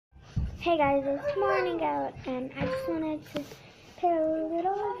Hey guys, it's morning out, and I just wanted to pay a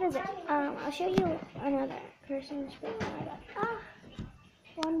little visit. I'll show you another Christmas present.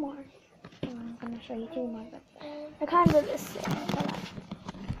 One more. I'm gonna show you two more, but they're kind of the same. Hold on.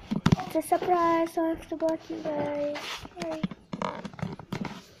 It's a surprise, so I have to block you guys. Sorry.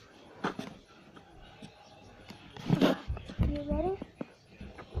 You ready?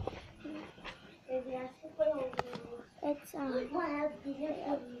 It's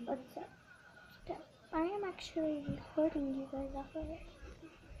what's up? I am actually recording you guys off of it.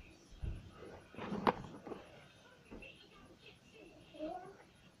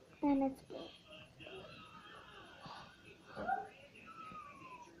 And it's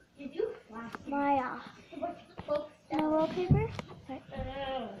my wallpaper.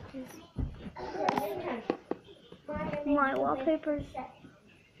 My wallpaper's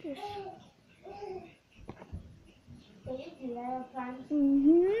this.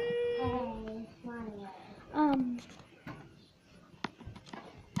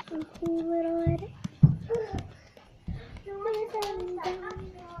 Some cool little edit.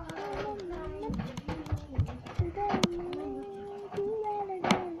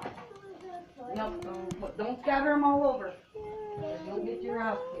 No, don't scatter them all over. Don't get your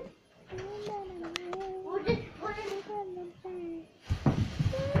house here.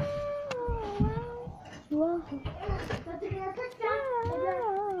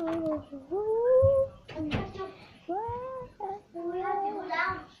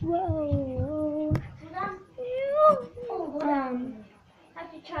 Whoa.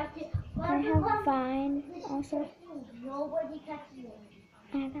 I have Vine also.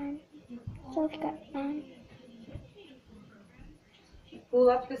 I have Vine. So I've got Vine. Who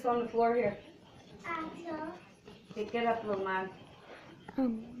left this on the floor here? Pick it up, little man.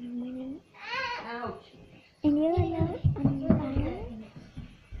 Ouch. And you know,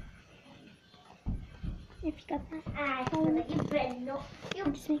 if you got that, I'm just making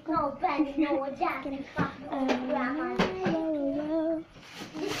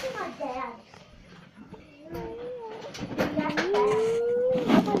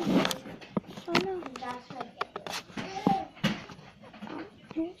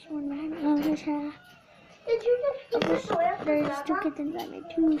here's one more. There's two kittens I made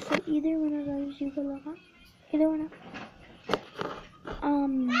too, so either one of those you can look up. Either one of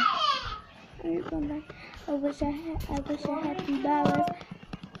I wish I had two dollars.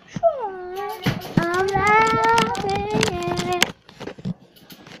 I'm laughing at it.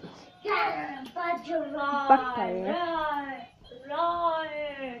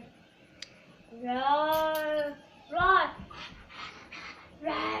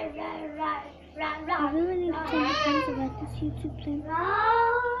 I really need to tell my friends about this YouTube thing.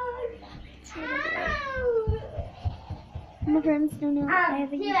 It's really great. My friends don't know I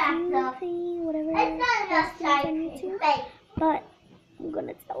have a YouTube thing, whatever it is on YouTube. But I'm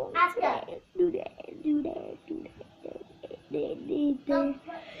gonna tell them today. Do that.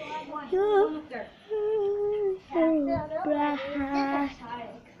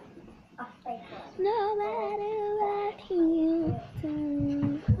 No matter what you do.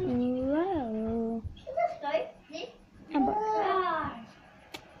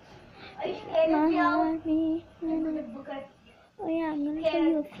 Oh yeah, I'm gonna show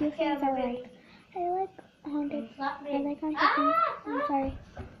you a few things I like. I like haunted. I like haunted things. I'm sorry.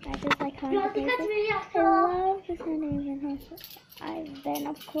 I just like haunted places. I love the San Diego house. I've been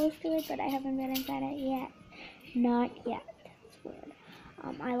up close to it, but I haven't been inside it yet. Not yet. It's weird.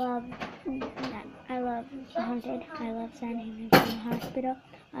 I love haunted. I love San Diego Hospital.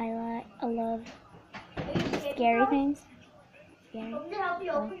 I love scary things. Scary.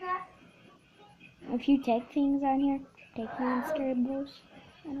 If you take things on here, take me on scary balls.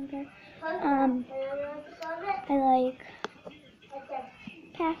 I don't care. I like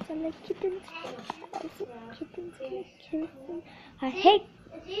cats. I like kittens. I hate.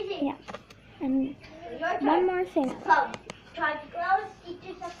 Yeah. And one more thing. Try to close. Eat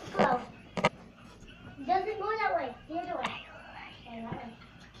yourself to close. It doesn't go that way. The other way.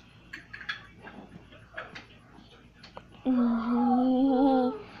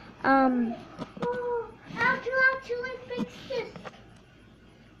 Let's fix this.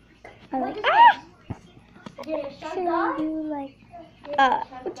 I like. Should do like. I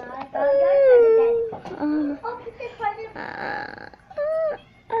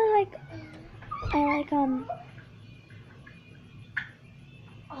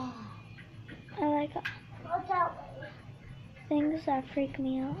like things that freak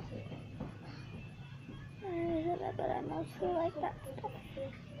me out. But I mostly like that stuff.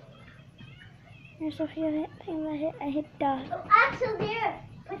 There's a few things I hit. I hit Oh, Axel, there.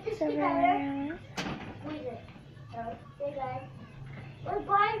 Put this over. Who's it? Hey guys.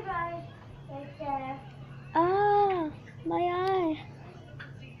 Bye guys. Right there. Ah, my eye.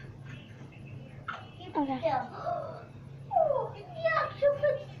 Keep Okay. still. Oh, yeah, so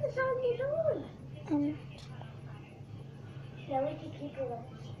what is on your nose? Yeah, we can keep it up.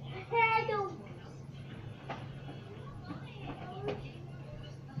 Hey, I don't.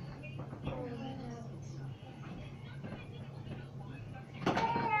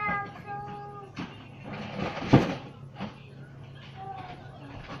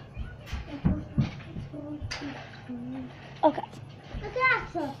 Okay. Look at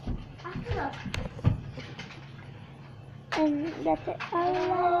Axel. Axel. And that's it.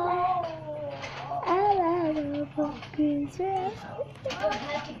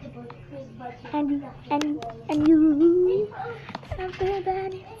 And you,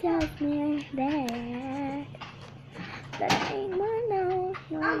 everybody tells me that ain't no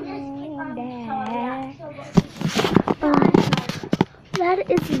that. That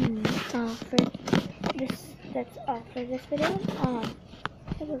is all for this. That's all for this video.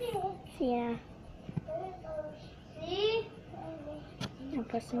 Yeah. See? I'm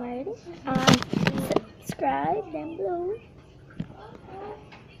pressing already. Subscribe down below.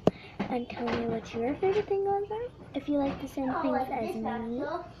 And tell me what your favorite thing was. If you like the same things as me,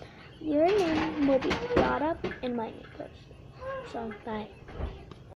 your name will be brought up in my name first. So, bye.